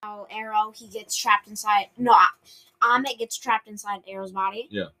So Arrow, he gets trapped inside. No, Amit gets trapped inside Arrow's body.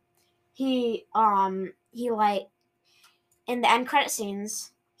 Yeah. He like in the end credit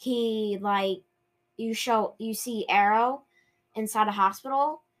scenes, he like you see Arrow inside a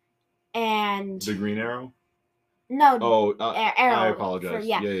hospital, and The Green Arrow. no. Oh, Arrow. I apologize.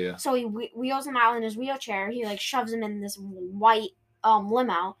 Yeah. Yeah. So he wheels him out in his wheelchair. He like shoves him in this white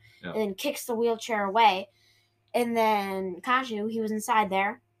limo, Yeah. and then kicks the wheelchair away. And then Kaju, he was inside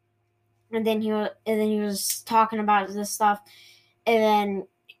there, and then he was talking about this stuff, and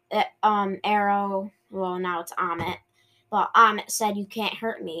then Arrow. Well, now it's Amit, but Amit said, "You can't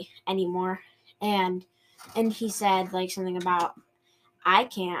hurt me anymore," and he said like something about I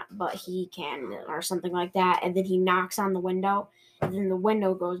can't, but he can, or something like that. And then he knocks on the window, and then the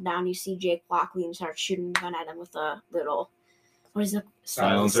window goes down. You see Jake Lockley and starts shooting the gun at him with a little, what is the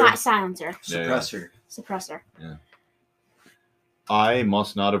silencer? Silencer. Suppressor. Yeah. I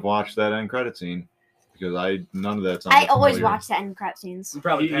must not have watched that end credit scene because none of that. I always watch the end credit scenes. You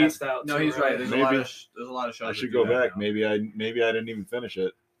probably passed out. No, he's right. There's a lot of shows. I should go back. Maybe I didn't even finish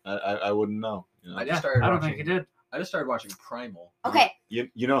it. I wouldn't know. You know? I don't think you did. I just started watching Primal. Okay. You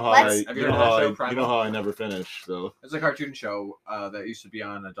know how Let's- I never finished. So It's a cartoon show that used to be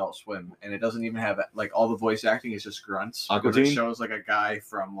on Adult Swim, and it doesn't even have like all the voice acting is just grunts. Aqua Because it Teen? shows like a guy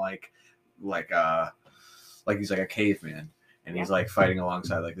from like he's like a caveman, and he's like fighting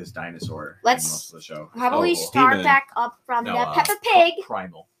alongside like this dinosaur. Let's- in most of the show. How about we cool. start He-Man. back up from No, the Peppa Pig?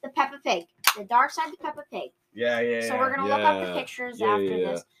 Primal. The Peppa Pig. The dark side of Peppa Pig. Yeah. So we're going to look up the Yeah. pictures Yeah, after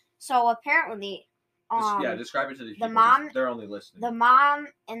yeah. this. So apparently, Describe it to these the people. mom- They're only listening. the mom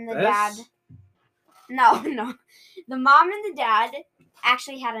and the This? dad. No. The mom and the dad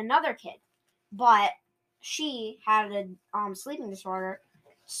actually had another kid, but she had a sleeping disorder.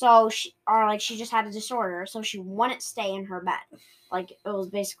 So she just had a disorder, so she wouldn't stay in her bed. Like it was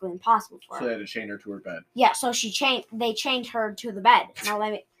basically impossible for So they her. had to chain her to her bed. Yeah, so they chained her to the bed. Now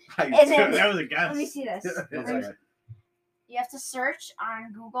let me then- that was a guess. let me see this. One second. You have to search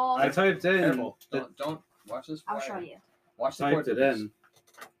on Google. I typed in. Careful. Don't watch this. I'll show you. Watch the Typed port, it please. in.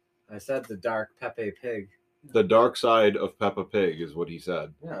 I said the dark Pepe Pig. the dark side of Peppa Pig is what he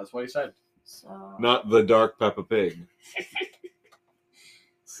said, Yeah, that's what he said. So not the dark Peppa Pig.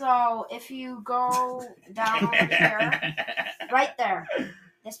 So if you go down here, right there,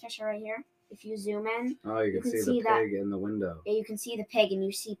 this picture right here, if you zoom in, Oh, you can see the that. pig in the window. you can see the pig, and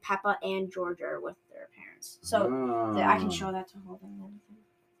you see Peppa and George are with their parents. So I can show that to Holden and everything.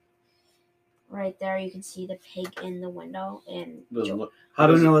 Right there, you can see the pig in the window, and Doesn't look. How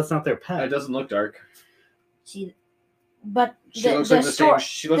do we know that's not their It pet? doesn't look dark. see. But She the, looks the like the story, same.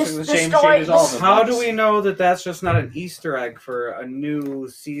 She looks like the the same story- shade as all of them. How do we know that that's just not an Easter egg for a new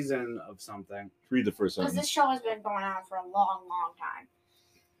season of something? Read the first because this sentence. show has been going on for a long, long time.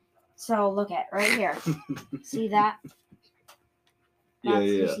 So look at right here. See that? Yeah,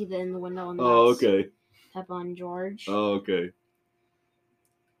 You yeah. see the in the window, and Oh, that's okay. Peppa and George. Oh, okay.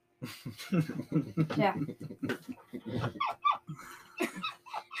 Yeah.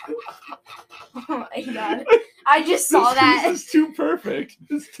 Oh my god! I just saw that. This is too perfect.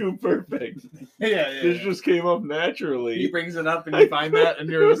 It's too perfect. Yeah. This just came up naturally. He brings it up and you find that and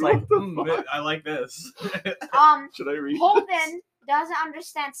you're just like, I like this. Should I read? Holden doesn't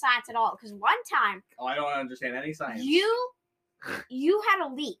understand science at all because one time Oh, I don't understand any science. you had a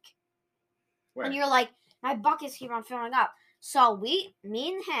leak Where? and you're like, my buckets keep on filling up. So me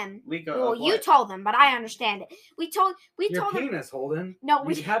and him. Leak of Well, you what? told them, but I understand it. We told Your them. penis, Holden. No,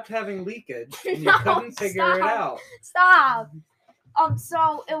 We we kept having leakage, and you No, couldn't figure it stop. out. stop.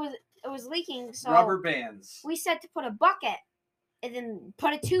 So it was leaking. So Rubber bands. we said to put a bucket and then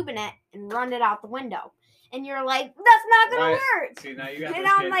put a tube in it and run it out the window. And you're like, that's not gonna Why- work. See, now you got And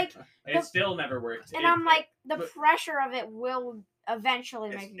this I'm kid. like, It still never worked. and I'm like, the but- pressure of it will eventually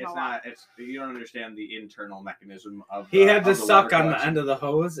make it go it's up. not. It's you don't understand the internal mechanism of. He had to of the suck water on the collection. end of the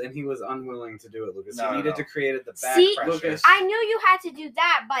hose, and he was unwilling to do it, Lucas. No, he needed no. to create the back See? pressure. Lucas, I knew you had to do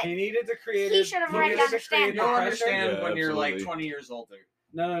that, but He needed to create. He should have already understand You'll that. understand Yeah, when you're like absolutely. 20 years older.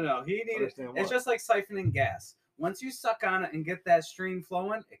 No. He needed. Understand It's what? just like siphoning gas. Once you suck on it and get that stream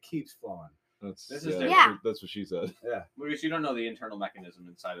flowing, it keeps flowing. That's, This is Yeah. That's what she said. Lucas, you don't know the internal mechanism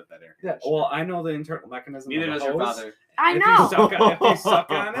inside of that air. Yeah. Well, I know the internal mechanism. Neither of does the your hose. father. I If you know. suck on- if you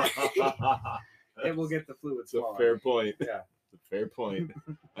suck on it, it will get the fluid It's a flowing. fair point. Yeah. It's a fair point.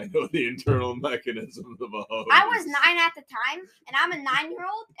 I know the internal mechanisms of a hose. I was 9 at the time, and I'm a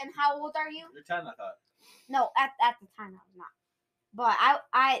 9-year-old. And how old are you? You're 10, I thought. No, at the time I was not. But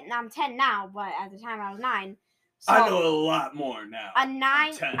I'm 10 now. But at the time I was 9. So I know a lot more now. a I'm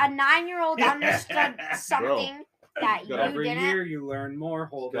 10. 9-year-old understood something that you Got Every didn't. year you learn more.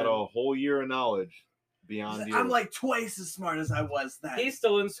 Holden. Got a whole year of knowledge beyond you. I'm like twice as smart as I was then. He's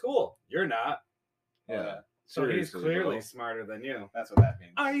still in school. You're not. yeah. So he's Seriously, clearly bro. smarter than you. That's what that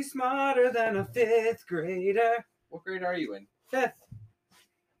means. Are you smarter than a fifth grader? What grade are you in? Fifth.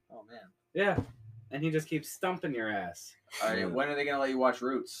 Oh man. Yeah. And he just keeps stumping your ass. All right. Yeah. When are they gonna let you watch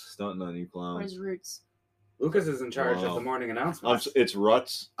Roots? Stunting on you Or clowns. his roots. Lucas is in charge of Wow. the morning announcements. It's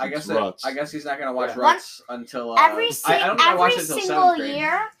Ruts. I It's guess Ruts. I guess he's not gonna watch Yeah. Ruts until Every I don't think I watched it until single 7th grade.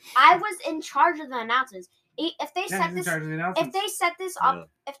 year, I was in charge of the announcements. If they Yeah, set he's in this, charge of the if announcements. they set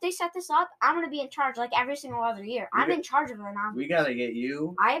this up, I'm gonna be in charge like every single other year. I'm in charge of the announcements. We gotta get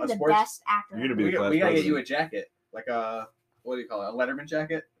you. I am a the sports- best actor. You're gonna be We, the class we gotta get you a president. jacket, like a what do you call it? A Letterman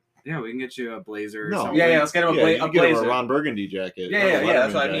jacket. Yeah, we can get you a blazer. Or No. something. Yeah, let's get him Yeah, you a can get him blazer. a Ron Burgundy jacket. Yeah, not a yeah,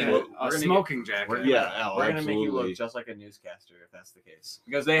 that's Letterman what I mean. jacket. We're A gonna smoking jacket. Yeah, Al, We're gonna make you absolutely. look just like a newscaster if that's the case.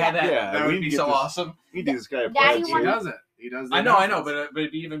 Because they had that. Yeah, that we would can be get so this- awesome. You do this guy a Daddy plaid He suit. wanted- does it. He does. The I know, announcements. but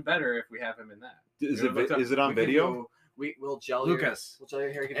it'd be even better if we have him in that. Is We it looked up- is it on we could video? do- we'll gel Lucas, We'll gel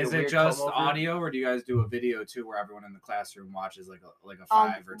your hair. Give you is a it weird just comb over. audio, or do you guys do a video too, where everyone in the classroom watches like a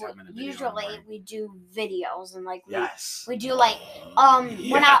 5 or 10 minute video? in the Usually morning? we do videos and like Yes. we do like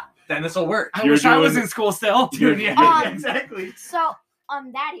when Then this will work. I You're wish I was doing- in school still. You're- Dude, yeah. exactly. so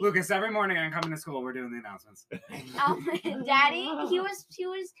Daddy Lucas, every morning I'm coming to school. We're doing the announcements. Daddy he was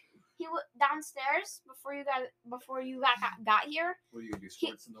downstairs before you got here. What are you gonna do?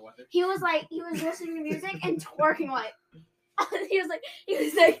 Sports in the weather? He was listening to music and twerking like he was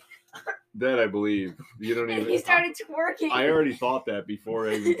like That I believe. You don't and even. he started twerking. I already thought that before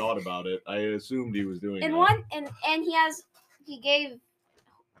I even thought about it. I assumed he was doing And that. one and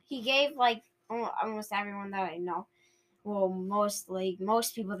he gave like almost everyone that I know, well most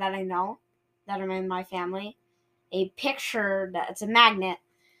people that I know that are in my family, a picture that's a magnet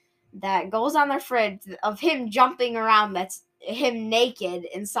that goes on their fridge of him jumping around. That's him naked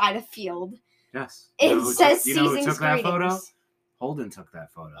inside a field. Yes. It says you know who season's took that photo? greetings. Holden took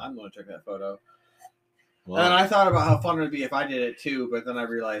that photo. I'm gonna check that photo. Well, And then I thought about how fun it would be if I did it too, but then I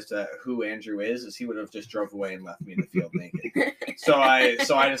realized that who Andrew is he would have just drove away and left me in the field naked. So I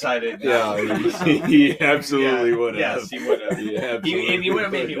decided. yeah, he absolutely Yeah, would have. Yes, he would have. He absolutely And he would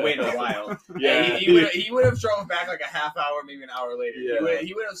have made me wait a while. Yeah, he would have drove back like a half hour, maybe an hour later. Yeah.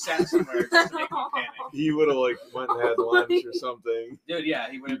 He would have sat somewhere just to make me panic. he would have like went and had lunch or something. Dude, yeah,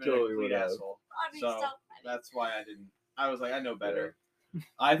 he would have He been totally a complete would have. asshole. That'd be So, funny. That's why I didn't. I was like, I know better.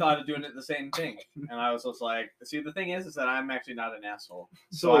 I thought of doing it the same thing, and I was just like, see, the thing is that I'm actually not an asshole,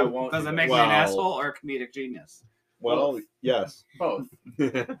 so I won't. Does do it it. make me an Wow. asshole or a comedic genius? Well, yes. both?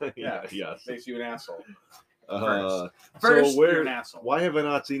 yeah, yes. Makes you an asshole. Uh, First, so where? you're an asshole. Why have I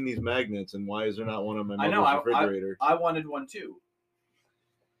not seen these magnets, and why is there not one on my I mother's know, refrigerator? I wanted one too.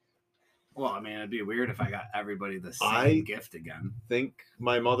 Well, I mean, it'd be weird if I got everybody the same I- gift again. think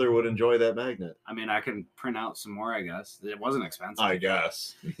my mother would enjoy that magnet. I mean, I can print out some more. I guess it wasn't expensive. I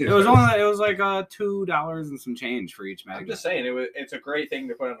guess. It was like $2 and some change for each I'm magnet. just saying, it's a great thing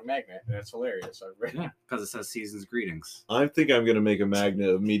to put on a magnet, and it's hilarious. Yeah, because it says season's greetings. I think I'm gonna make a magnet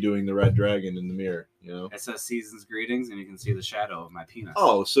of me doing the red dragon in the mirror. You know. It says season's greetings, and you can see the shadow of my penis.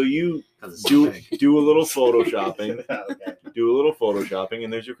 Oh, so you 'Cause it's so do big. do a little photoshopping. Okay. Do a little photoshopping,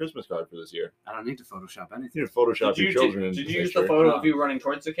 and there's your Christmas card for this year. I don't need to Photoshop anything. You need to Photoshop Did your you, children. did, into did you use picture. the photo of you running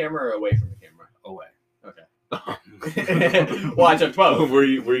towards the camera or away from the camera? Away. Well, I took both. were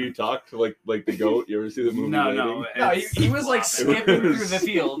you talked like the goat? You ever see the movie? No, Waiting? no. No, he was like flopping. skipping through the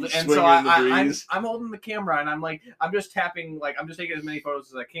field, and Swinging so in the I'm breeze. holding the camera, and I'm just tapping, like I'm just taking as many photos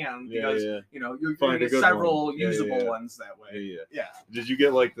as I can Yeah, because yeah, you know you're Find going a to get good several one. Yeah, usable yeah. ones that yeah, way. yeah. Yeah, Did you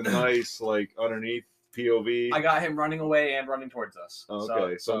get like the nice like underneath POV? I got him running away and running towards us.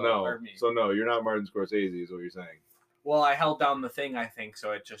 Okay, so or me. no, you're not Martin Scorsese, is what you're saying, Well, I held down the thing, I think,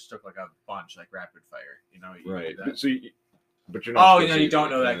 so it just took like a bunch, like rapid fire. You know, you right? do that. So, but you're not. Oh, no, you Scorsese. don't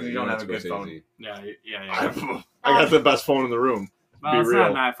know that 'cause you You're don't not have a good phone. Scorsese. Yeah. I got the best phone in the room. Well, Be it's real.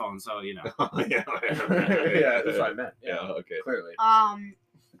 not an iPhone, so you know. yeah, Yeah, that's what I meant. Yeah, okay. Clearly.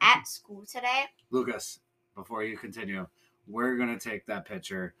 At school today, Lucas, before you continue, we're gonna take that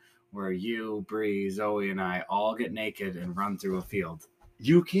picture where you, Bree, Zoe, and I all get naked and run through a field.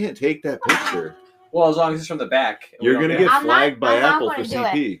 You can't take that picture. Well, as long as it's from the back. we You're don't gonna get I'm not- flagged by I'm not Apple for gonna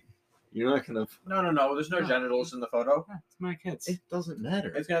do CP. You're not gonna. No. There's no genitals in the photo. Yeah, it's my kids. It doesn't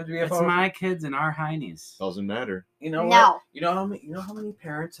matter. It's gonna have to be a It's photo. my kids and our heinies. Doesn't matter. You know what? no. You know how many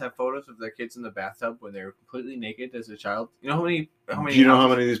parents have photos of their kids in the bathtub when they were completely naked as a child? You know how many? Do you know how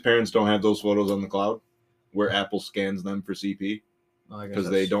many of these parents don't have those photos on the cloud, where Apple scans them for CP because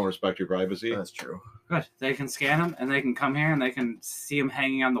they don't respect your privacy? That's true. Good. They can scan them, and they can come here, and they can see them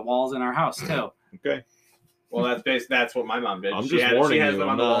hanging on the walls in our house too. Okay. Well, that's what my mom did. I'm she just warning she has you. them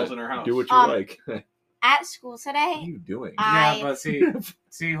I'm on the not- walls in her house. Do what you like. What At school are today, you doing? I- Yeah, but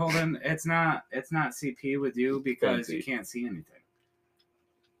see, Holden, it's not CP with you because you can't see anything.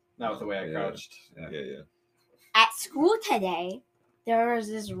 Not with the way I Yeah. crouched. Yeah. at school today, there was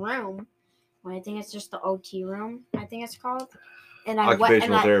this room. Well, I think it's just the OT room. I think it's called. And I went.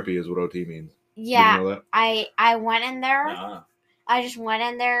 Occupational And therapy is what OT means. yeah, Did you know that? I went in there. Nah. I just went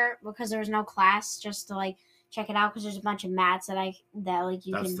in there because there was no class, just to like check it out because there's a bunch of mats that like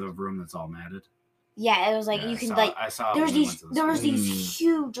you That's can. the room that's all matted. Yeah, it was like Yeah, you can I saw. there was when we these went to the there was school. these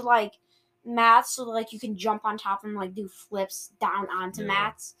huge like mats so like you can jump on top and like do flips down onto Yeah.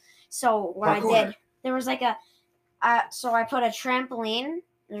 mats. So what I Parkour. did, there was like so I put a trampoline.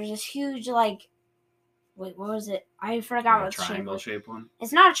 There's this huge like, wait, what was it? I forgot Like a what shape. triangle shaped one.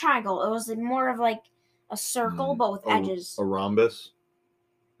 It's not a triangle. It was more of like a circle, but with A- edges. A rhombus.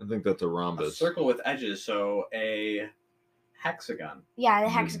 I think that's a A rhombus. circle with edges, so a hexagon. Yeah, the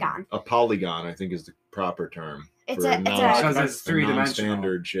hexagon. A polygon, I think, is the proper term. It's for a it's Because a it's three-dimensional.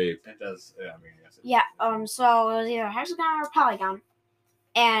 non-standard shape. It does. Yeah, I mean, I guess it- yeah. So it was either a hexagon or a polygon,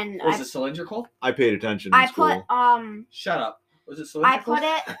 and Was it cylindrical? I paid attention in I school. put Shut up. Was it I cylindrical? put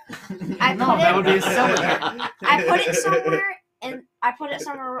it I No, put that it would be a cylinder. I put it somewhere and I put it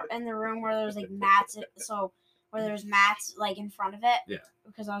somewhere in the room where there was like mats, so where there's mats like in front of it. Yeah.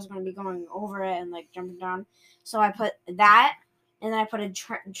 Because I was going to be going over it and like jumping down, so I put that, and then I put a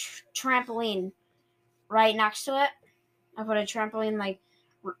trampoline right next to it. I put a trampoline like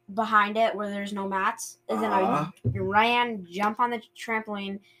behind it where there's no mats, and then I ran, jumped on the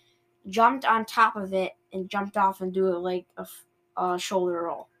trampoline, jumped on top of it, and jumped off and do it like a shoulder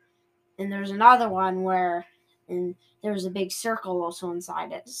roll. And there's another one where, and there was a big circle also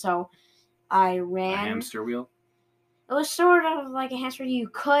inside it. So I A ran. hamster wheel. It was sort of like a hamster. You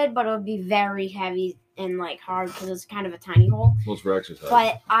could, but it would be very heavy and like hard because it's kind of a tiny hole. Well, it's for exercise.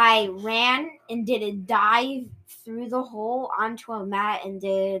 But I ran and did a dive through the hole onto a mat and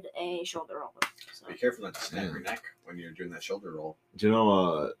did a shoulder roll. So, Be careful not to snap your neck when you're doing that shoulder roll. Do you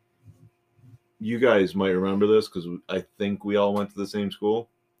know, you guys might remember this because I think we all went to the same school.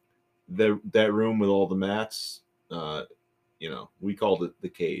 That room with all the mats, we called it the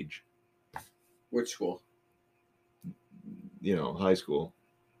cage. Which school? High school.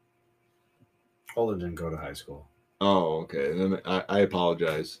 Holden didn't go to high school. Oh, okay. Then I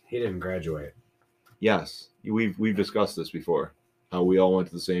apologize. He didn't graduate. Yes, we've discussed this before. How we all went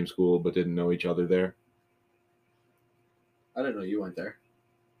to the same school but didn't know each other there. I didn't know you went there.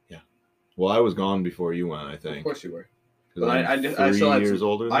 Well, I was gone before you went, I Of think. course you were. 'Cause But I'm I still 3 had years some,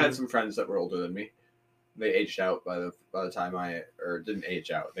 older than I had you. some friends that were older than me. They aged out by the time didn't age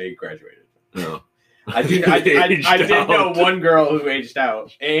out. They graduated. No. I did know Aged one girl who aged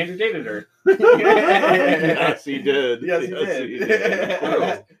out. Andrew dated her. Yes, he did. Yes, he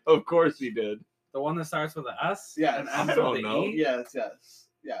did. Of course he did. The one that starts with an S Yes. and I ends don't with an know. E. Yes,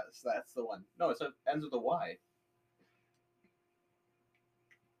 that's the one. No, it ends with a Y.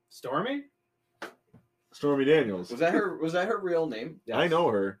 Stormy? Stormy Daniels. Was that her real name? Yes. I know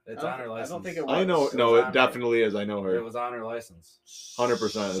her. It's on her license. I don't think it was. I know. It No, was it on definitely is. I know It her. was on her license.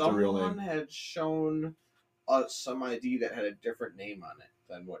 100%, it's a real name. Someone had shown us some ID that had a different name on it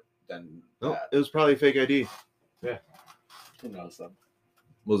than No, that. it was probably a fake ID. Who knows them?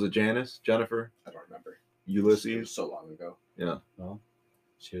 Was it Janice? Jennifer? I don't remember. It was Ulysses? so long ago. Well,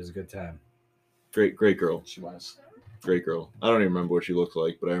 she was a good time. Great girl. She was. Great girl. I don't even remember what she looks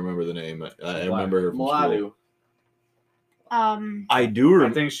like, but I remember the name. I remember her from school. Mulatu. I do I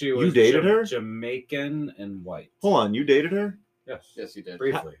remember. think she was dated her? Jamaican and white. Hold on, you dated her? Yes. Yes, you did.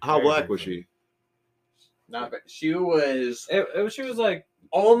 Briefly. How Very black was briefly. she? Not bad. She was She was like,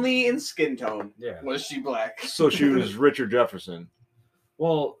 only in skin tone. yeah. Was she black? So she was Richard Jefferson.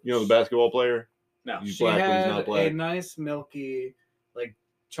 Well, You know the basketball player? No. He's she black, but he's had not a black. nice milky, like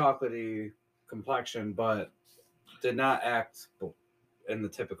chocolatey complexion, but did not act in the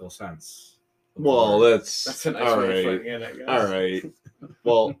typical sense. of the Well, word. That's a nice all way of right. putting it, I guess. All right.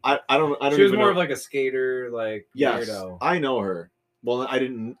 Well, I don't she was even more know. of like a skater, like Yes, weirdo. I know her. Well, I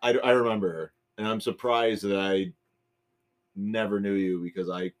didn't. I remember her, and I'm surprised that I never knew you because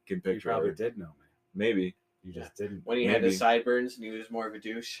I can You picture probably her. did know me. Maybe. You just didn't. When he had Maybe. his sideburns and he was more of a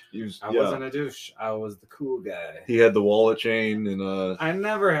douche. I wasn't a douche. I was the cool guy. He had the wallet chain and I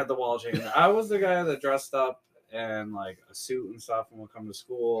never had the wall chain. I was the guy that dressed up in like a suit and stuff and would come to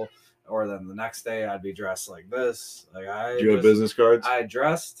school. Or then the next day I'd be dressed like this. Like Do you have business cards? I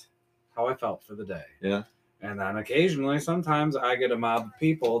dressed how I felt for the day. Yeah. And then occasionally, sometimes I get a mob of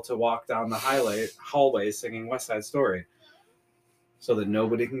people to walk down the hallway singing West Side Story, so that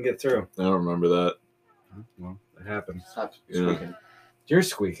nobody can get through. I don't remember that. Well, it happens. Stop Yeah. squeaking. You're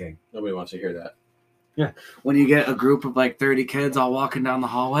squeaking. Nobody wants to hear that. When you get a group of like 30 kids all walking down the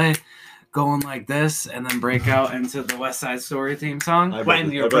hallway, going like this, and then break out into the West Side Story theme song. I When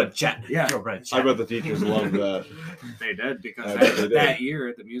bet, you're I bet, jet. Yeah. I bet the teachers loved that. They did because I bet they did. that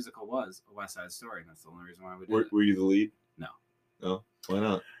year the musical was a West Side Story, and that's the only reason why we did Were you the lead? No. No? Why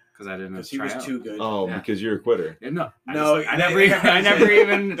not? because I didn't Because he try was out. too good. Oh, Yeah. because you're a quitter. No, No, I never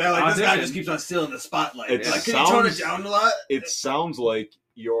even. They're like, this guy auditioned. just keeps on stealing the spotlight. It They're like, can you tone it sounds- down a lot? It sounds like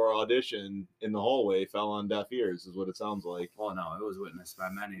your audition in the hallway fell on deaf ears, is what it sounds like. Well, no, it was witnessed by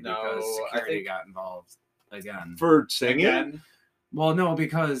many No, because I security think- got involved again. For singing? Again? Well, no,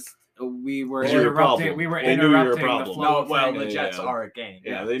 because we were You're a interrupting. problem. We were They knew you were a interrupting the problem. flow. No, of well, things. the Yeah, Jets yeah. are a gang.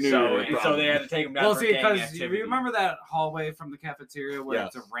 Yeah, they knew so, you were a so problem. they had to take him down Well, for see, gang because activity. you remember that hallway from the cafeteria where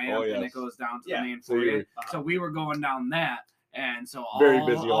Yes. it's a ramp Oh, and yes. it goes down to Yeah. the main So you foyer. were- So we were going down that, and so Very all,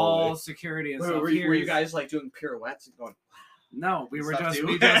 busy all hallway. security and Wait, stuff. were you here- guys like doing pirouettes and going? No, we were stuff just too?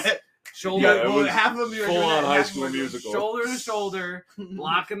 we just shoulder Yeah, it well, was half of them you were full doing on that, High half School were doing- Musical. shoulder to shoulder,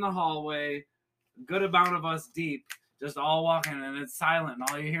 blocking the hallway, good amount of us deep, just all walking, and it's silent, and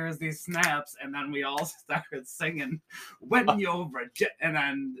all you hear is these snaps, and then we all started singing "When You're Reject," and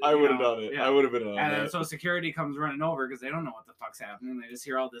then I you would have know, done it. yeah. I would have been on And then that. so security comes running over because they don't know what the fuck's happening. They just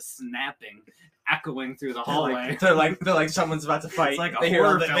hear all this snapping, echoing through the hallway. They're like someone's about to fight. It's like a they hear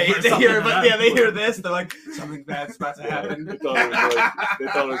horror the- film they, or they hear, something. but yeah, they hear this. They're like something bad's about to Yeah, happen. they thought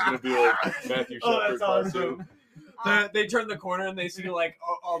it was going to be like Matthew Oh, Shepard that's part awesome. two. They turn the corner and they see like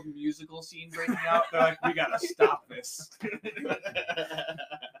a musical scene breaking out. They're like, we gotta stop this.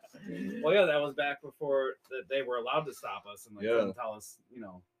 Well, yeah, that was back before that they were allowed to stop us and like Yeah. couldn't tell us, you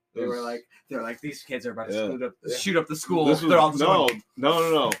know. They were like, they're like, these kids are about to Yeah. shoot up the school. This was, They're all just no, going,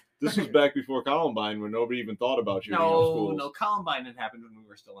 no. This was back before Columbine, when nobody even thought about shooting up schools. no. Columbine had happened when we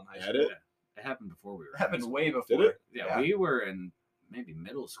were still in high Had school. it? It happened before we were. It happened in high way before. Did it? school. Yeah, Yeah. we were in maybe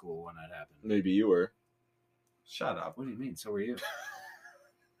middle school when that happened. Maybe you were. Shut up. What do you mean? So were you?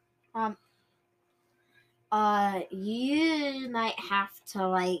 You might have to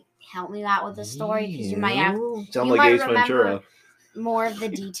like help me out with the story because you might have Sound you like might Ace remember- Ventura. more of the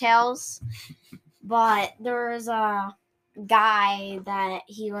details. But there was a guy that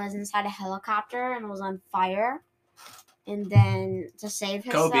he was inside a helicopter and was on fire. And then to save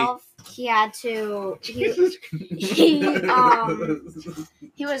Kobe. himself, he had to he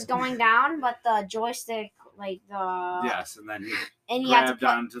was going down, but the joystick like the Yes, and then he and he had to grabbed put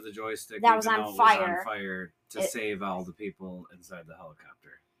onto the joystick that was even on though it fire. fire to It- save all the people inside the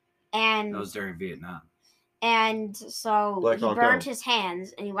helicopter. and That was during Vietnam. and so Black he Hawk burned Down. his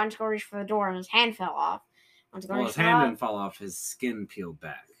hands and he went to go reach for the door and his hand fell off. Went to go Well, reach his for hand it. didn't fall off; his skin peeled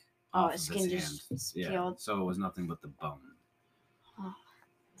back. Oh, off his of skin hand. just Yeah, peeled. so it was nothing but the bone. Oh,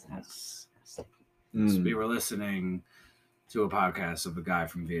 That's, Mm. So we were listening to a podcast of a guy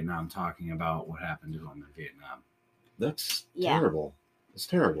from Vietnam talking about what happened to him in Vietnam. That's Yeah. terrible. It's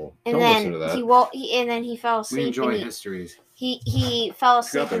terrible. And Don't listen to then that. he woke. And then he fell We asleep. enjoy and histories. he fell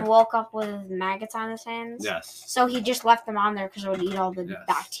asleep there. and woke up with maggots on his hands. Yes. So he just left them on there because it would eat all the Yes.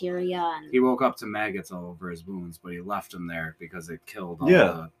 bacteria and He woke up to maggots all over his wounds, but he left them there because it killed all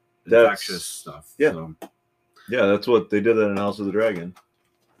Yeah, the that's- infectious stuff. yeah. So, Yeah, that's what they did that in House of the Dragon.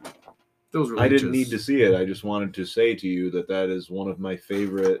 those were I didn't need leeches. to see it. I just wanted to say to you that that is one of my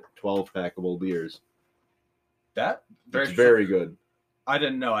favorite 12-packable beers. That It's very good. I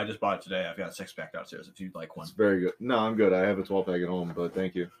didn't know. I just bought it today. I've got a 6-pack downstairs. If you'd like one. It's very good. No, I'm good. I have a 12-pack at home, but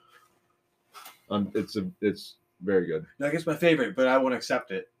thank you. It's very good. No, I guess my favorite, but I won't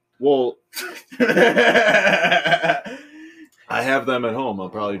accept it. Well, I have them at home. I'll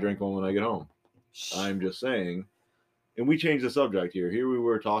probably drink one when I get home. I'm just saying. And we changed the subject here. Here we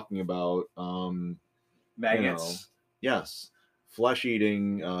were talking about, Maggots. yes, flesh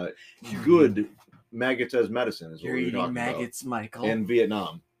eating, good maggots as medicine is what You're we were eating talking maggots, Michael. about. In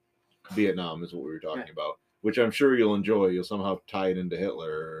Vietnam. Vietnam is what we were talking about, which I'm sure you'll enjoy. You'll somehow tie it into Hitler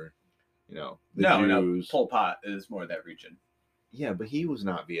or, the no, Jews. Pol Pot is more that region. Yeah, but he was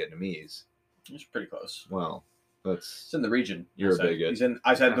not Vietnamese. It's pretty close. Well, It's that's in the region. You're I a said. bigot. He's in.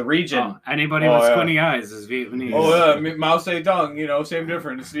 I said the region. Oh, anybody Oh, with yeah. squinty eyes is Vietnamese. Oh yeah, Mao Zedong. Same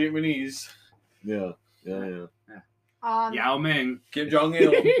difference. Vietnamese. yeah. Yao Ming. Kim Jong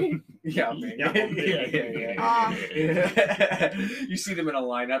Il. Yeah, man. Yao Ming. Yeah. You see them in a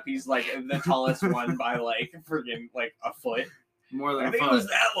lineup. He's like the tallest one by like friggin' like a foot. More than I a think it foot. was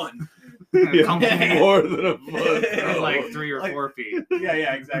that one. A couple feet. More than a foot. Or bro. like 3 or Like- 4 feet.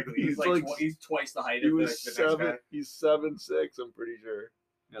 Yeah, exactly. He's He's like, like- he's twice the height He of the, was the next guy. He's 7'6", I'm pretty sure.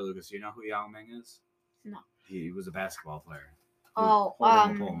 Yeah, Lucas, you know who Yao Ming is? No. He was a basketball player. Oh, Hold on,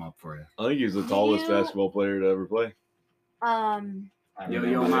 we'll pull him up for you. I think he's the Do tallest you- basketball player to ever play. I don't Yo know.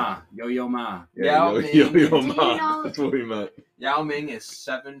 yo ma, yo yo ma. Yeah, Yao yo Ming. yo Do you ma. know- That's what we meant. Yao Ming is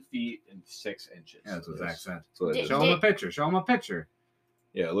 7 feet and 6 inches. Yeah, that's what Zach said. That's what I Did- did. Show him a picture. Show him a picture.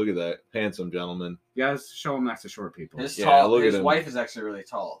 Yeah, look at that handsome gentleman. You guys show him next to short people. His Yeah, tall. look at His him. wife is actually really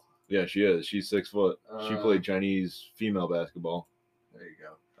tall. Yeah, she is. She's 6 foot. She Uh, played Chinese female basketball, There you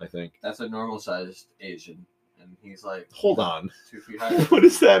go. I think. That's a normal sized Asian, and he's like Hold on. 2 feet high. What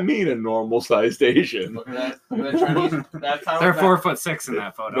does that mean? A normal sized Asian? Look at that. Look at that Chinese. That's how They're that- 4'6" in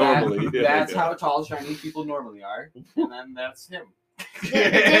that photo. that- Normally, yeah, that's yeah. how tall Chinese people normally are, and then that's him.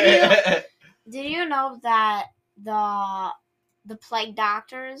 Did you know that the plague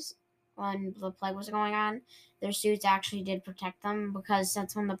doctors, when the plague was going on, their suits actually did protect them because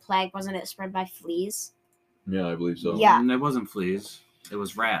since when the plague wasn't it spread by fleas? Yeah, I believe so. Yeah. And it wasn't fleas. It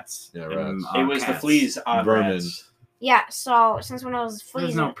was rats. Yeah, and, rats. It was the cats. fleas on Vermin. rats. Yeah. So since when it was fleas,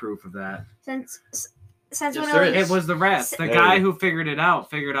 There's no proof of that. since Yes, when there it was, It was the rats. The Hey. guy who figured out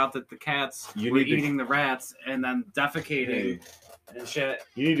that the cats You were need to- eating the rats and then defecating and shit.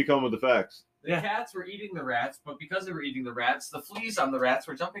 You need to come with the facts. The Yeah. cats were eating the rats, but because they were eating the rats, the fleas on the rats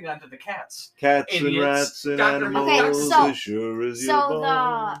were jumping onto the cats. Cats and Idiots. rats and Dr. animals Okay, so- as sure as so you're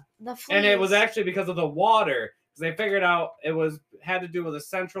born. the fleas. And it was actually because of the water. Because they figured out it had to do with a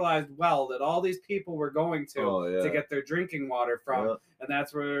centralized well that all these people were going to Oh, yeah. to get their drinking water from, Yeah. and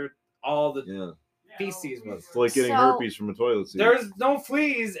that's where all the Yeah. feces was. It's like getting So- herpes from a toilet seat. There's no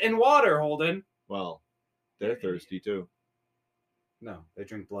fleas in water, Holden. Well, they're thirsty too. No, they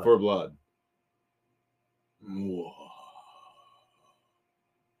drink blood. For blood.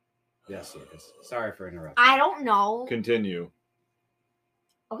 Yes, Lucas. Sorry for interrupting. I don't know. Continue.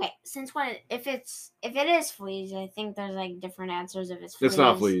 Okay, since when if it is fleas, I think there's like different answers if it's fleas. It's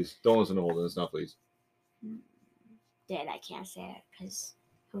not fleas. Don't listen to Holden. It's not fleas. Dad, I can't say it because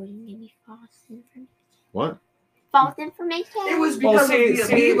who didn't give me false information? What? False information. It was Well, because see- of the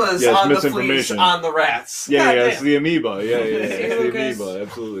see- amoebas Yes, on the fleas misinformation. on the rats. Yeah, God yeah, it's damn. the amoeba. Yeah, yeah, See, it's the Lucas, amoeba.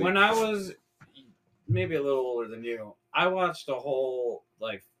 Absolutely. When I was maybe a little older than you, I watched a whole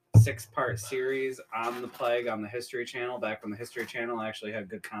like 6-part series on the plague on the History Channel back when the History Channel actually had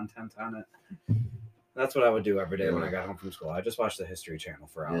good content on it. That's what I would do every day when I got home from school. I just watched the History Channel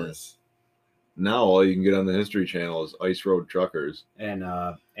for Yeah. hours. Now all you can get on the History Channel is Ice Road Truckers. And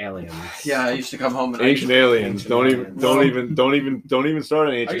aliens. Yeah, I used to come home and Ancient Aliens. Ancient Don't Aliens. don't even start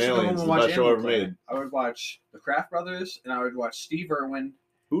on I Ancient used to come home Aliens. and The watch best show Animal ever Planet. made. I would watch the Kraft Brothers, and I would watch Steve Irwin.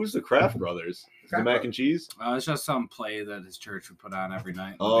 Who's the Kraft Brothers? The Kraft mac Brothers. and cheese? It's just some play that his church would put on every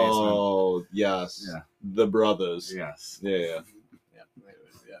night in the Oh, yes. Yeah. The brothers. basement. Yes. Yeah, yeah.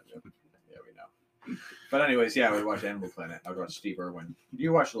 Yeah, we know. But anyways, yeah, I would watch Animal Planet. I would watch Steve Irwin.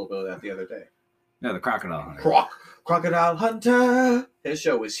 You watched a little bit of that the other day. Yeah, the crocodile hunter. Crocodile Hunter. His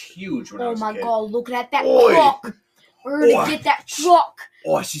show was huge when I Oh was a my kid. god, look at that Oi. truck. We're gonna Oi. get that truck.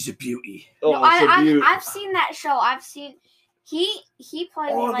 Oh, she's a beauty. Oh, No, it's a beaut. I've seen that show. I've seen he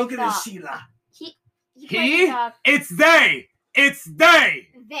played Oh, like look the at this Sheila. he He? played the It's they! It's they!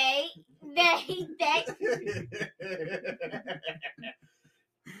 they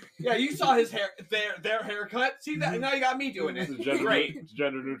Yeah, you saw his hair, their haircut. See that? Now you got me doing it. It's a gender, Great. it's a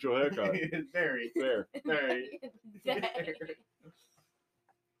gender neutral haircut. Very. Fair. Very. they.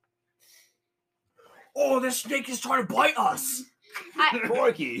 Oh, this snake is trying to bite us.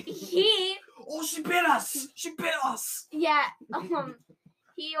 Porky. He Oh, she bit us. She bit us. yeah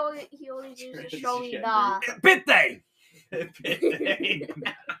he always used to show me the Bit they!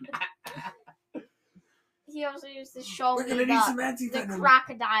 he also used to show We're me gonna need some the anti-venom.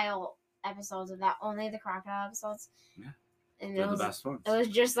 crocodile episodes of that, only the crocodile episodes. Yeah. And They're the best ones. it was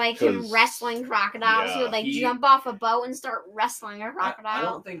just like him 'Cause- wrestling crocodiles. He yeah, would like he- jump off a boat and start wrestling a I crocodile.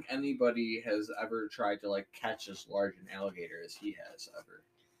 don't think anybody has ever tried to like catch as large an alligator as he has ever.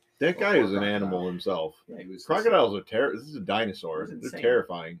 That guy Or is an crocodile. animal himself. Yeah, he was. Crocodiles are This is a dinosaur. It was They're insane.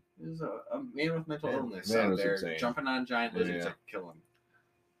 terrifying. He was a man with mental Man- illness man out was there insane. jumping on giant lizards Yeah. to kill him.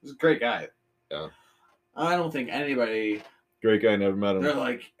 He was a great guy. Yeah. I don't think anybody. Great guy. Never met him. They're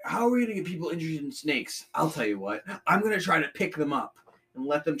like, how are we gonna get people interested in snakes? I'll tell you what. I'm gonna try to pick them up and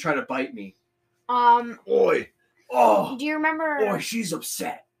let them try to bite me. Oi. Oh, Do you remember? boy, she's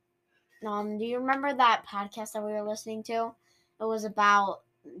upset. Do you remember that podcast that we were listening to? It was about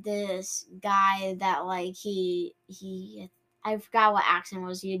this guy that like he I forgot what accent it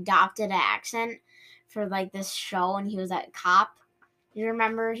was. He adopted an accent for like this show, and he was a cop. You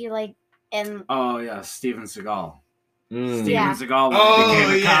remember he like and Oh, yeah, Steven Seagal. Mm. Steven Yeah. Seagal Oh,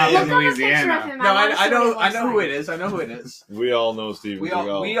 became a yeah, cop yeah. in Look up a picture of Louisiana. him. No, wanna I see what he know looks who like. it is. I know who it is. We all know Steven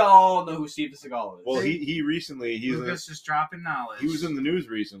Seagal. We all know who Steven Seagal is. Well, he recently Lucas just dropping knowledge. he was in the news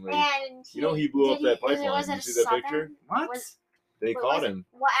recently. And You know he blew up did that was it- pipeline. was it You a see that southern- picture? What? was- They what caught was it- him.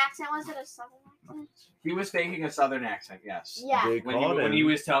 What accent was it? A southern accent? He was faking a southern accent, yes. Yeah. They When caught him. he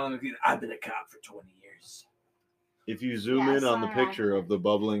was telling them, I've been a cop for 20 years. If you zoom Yeah, in on the southern picture of the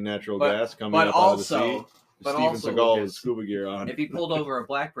bubbling natural But- gas coming But up out of the sea, also, but Steven also, Seagal Lucas, with scuba gear on. if he pulled over a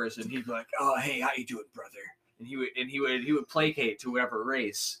black person, he'd be like, "Oh, hey, how you doing, brother?" And he would placate to whatever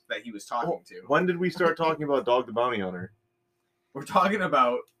race that he was talking to. When did we start talking about Dog the Bounty Hunter? We're talking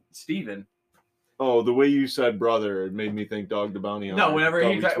about Steven. Oh, the way you said brother, it made me think Dog the Bounty Hunter. No, whenever Thought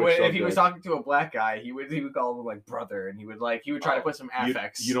we switched if he was subjects. talking to a black guy, he would call him like brother, and he would try to put some You-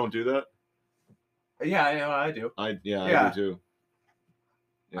 affects. You don't do that? Yeah, I know I do. I Yeah. do too.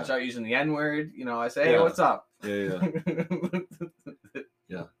 I Yeah. start using the N word. I say, "Hey, Yeah. what's up?" Yeah.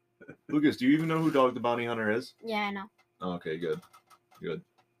 Lucas, do you even know who Dog the Bounty Hunter is? Yeah, I know. Oh, okay, good. Yeah,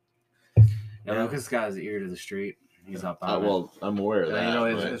 Lucas got his ear to the street. He's up on it. Well, I'm aware of And that.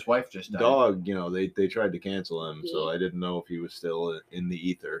 then, but his wife just died. Dog, they tried to cancel him, so I didn't know if he was still in the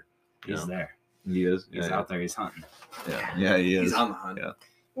ether. you He's know. there. He is. He's out there. He's hunting. Yeah, he is. He's on the hunt. Yeah.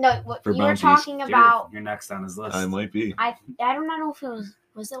 No, what For you were bounties. talking about. You're next on his list. I might be. I don't know if it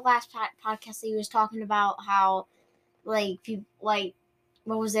was the last podcast that he was talking about how like people like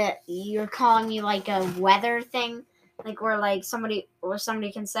what was it? You're calling me like a weather thing, like where like somebody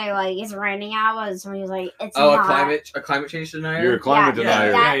can say like it's raining out, and somebody's like it's Oh, not. a climate change denier. You're a climate Yeah,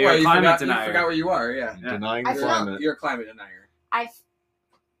 denier. that- you're a you climate forgot, denier. You forgot where you are. Yeah. Yeah. Denying I the feel- climate. You're a climate denier.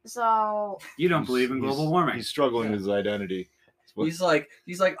 So You don't believe in global warming. He's struggling with his identity. What- He's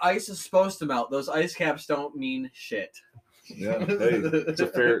like ice is supposed to melt. Those ice caps don't mean shit. Yeah, hey, it's a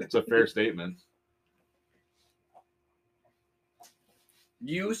fair statement.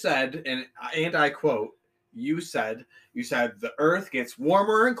 You said, and I quote, you said the earth gets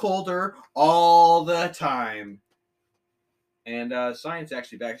warmer and colder all the time. And science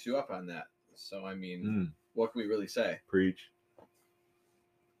actually backs you up on that. So, I mean, what can we really say? Preach.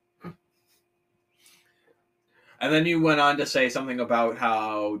 And then you went on to say something about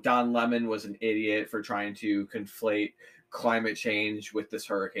how Don Lemon was an idiot for trying to conflate climate change with this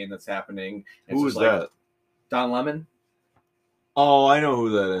hurricane that's happening. It's Who was just like, that? Don Lemon? Oh, I know who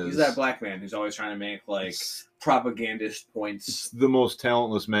that is. He's that black man who's always trying to make like propagandist points. It's the most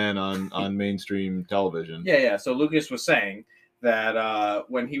talentless man on mainstream television. Yeah. So Lucas was saying that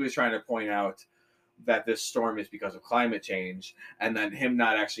when he was trying to point out that this storm is because of climate change, and then him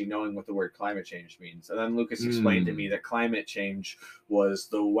not actually knowing what the word climate change means. And then Lucas explained to me that climate change was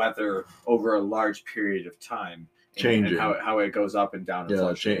the weather over a large period of time. Changing. And how it goes up and down. Yeah, And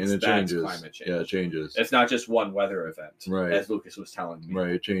and it that's changes. climate change. Yeah, it changes. It's not just one weather event, Right. as Lucas was telling me.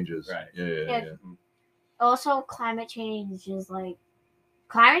 Right, it changes. Right. Yeah. also climate change is like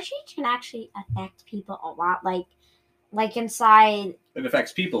climate change can actually affect people a lot. Like inside. It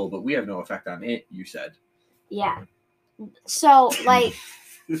affects people, but we have no effect on it, you said. Yeah. So like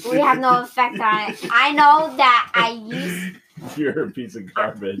we have no effect on it. I know that I use You're a piece of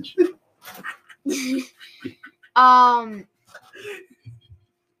garbage.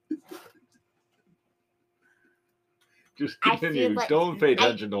 Just I feel continue. like- Don't pay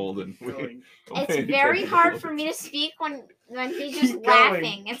attention to Holden. it's very hard for me to speak when he's just Keep going.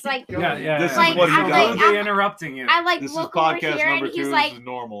 laughing. It's like Yeah. This is Like, what he I'm does. like- Rudely interrupting you. I like This is look over podcast here number and 2. he's This like is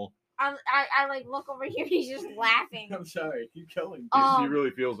normal. I like look over here. He's just laughing. I'm sorry. Keep going. He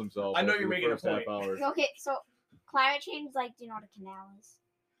really feels himself. I know after you're the making a first half point. hour. Okay, so climate change, like, do you know what a canal is?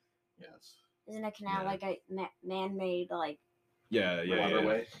 Yes. Isn't a canal Yeah. like a man-made like Yeah.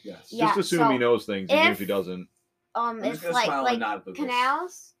 Waterway. Yes. Yeah, Just assume so he knows things, even if if- he doesn't. I'm just if gonna like smile and nod, Lucas.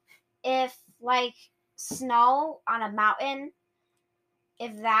 canals, if like snow on a mountain,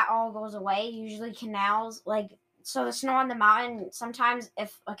 if that all goes away, usually canals like so the snow on the mountain. Sometimes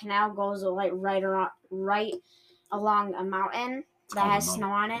if a canal goes like right along a mountain that On the has mountain.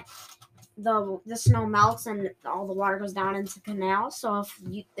 snow on it, the snow melts and all the water goes down into the canal. So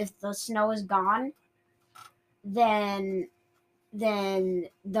if the snow is gone, then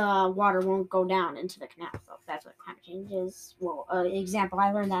the water won't go down into the canal. So that's what climate change is. Well, example,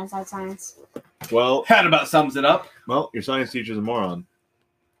 I learned that inside science. Well, That about sums it up. your science teacher's a moron.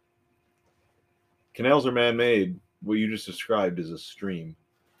 Canals are man-made. What you just described is a stream.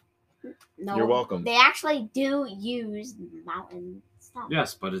 No, You're welcome. They actually do use mountain stuff.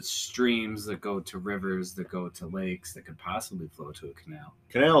 Yes, but it's streams that go to rivers, that go to lakes, that could possibly flow to a canal.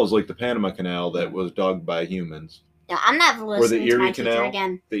 Canal is like the Panama Canal that was dug by humans. No, I'm never listening to my Erie teacher Canal?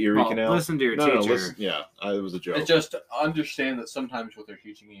 again. The Erie Well, Canal. listen to your no, teacher. no, listen. Yeah, it was a joke. It's just understand that sometimes what they're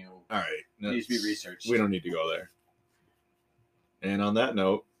teaching you All right, needs to be that's- researched. We don't need to go there. And on that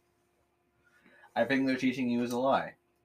note, I think they're teaching you is a lie.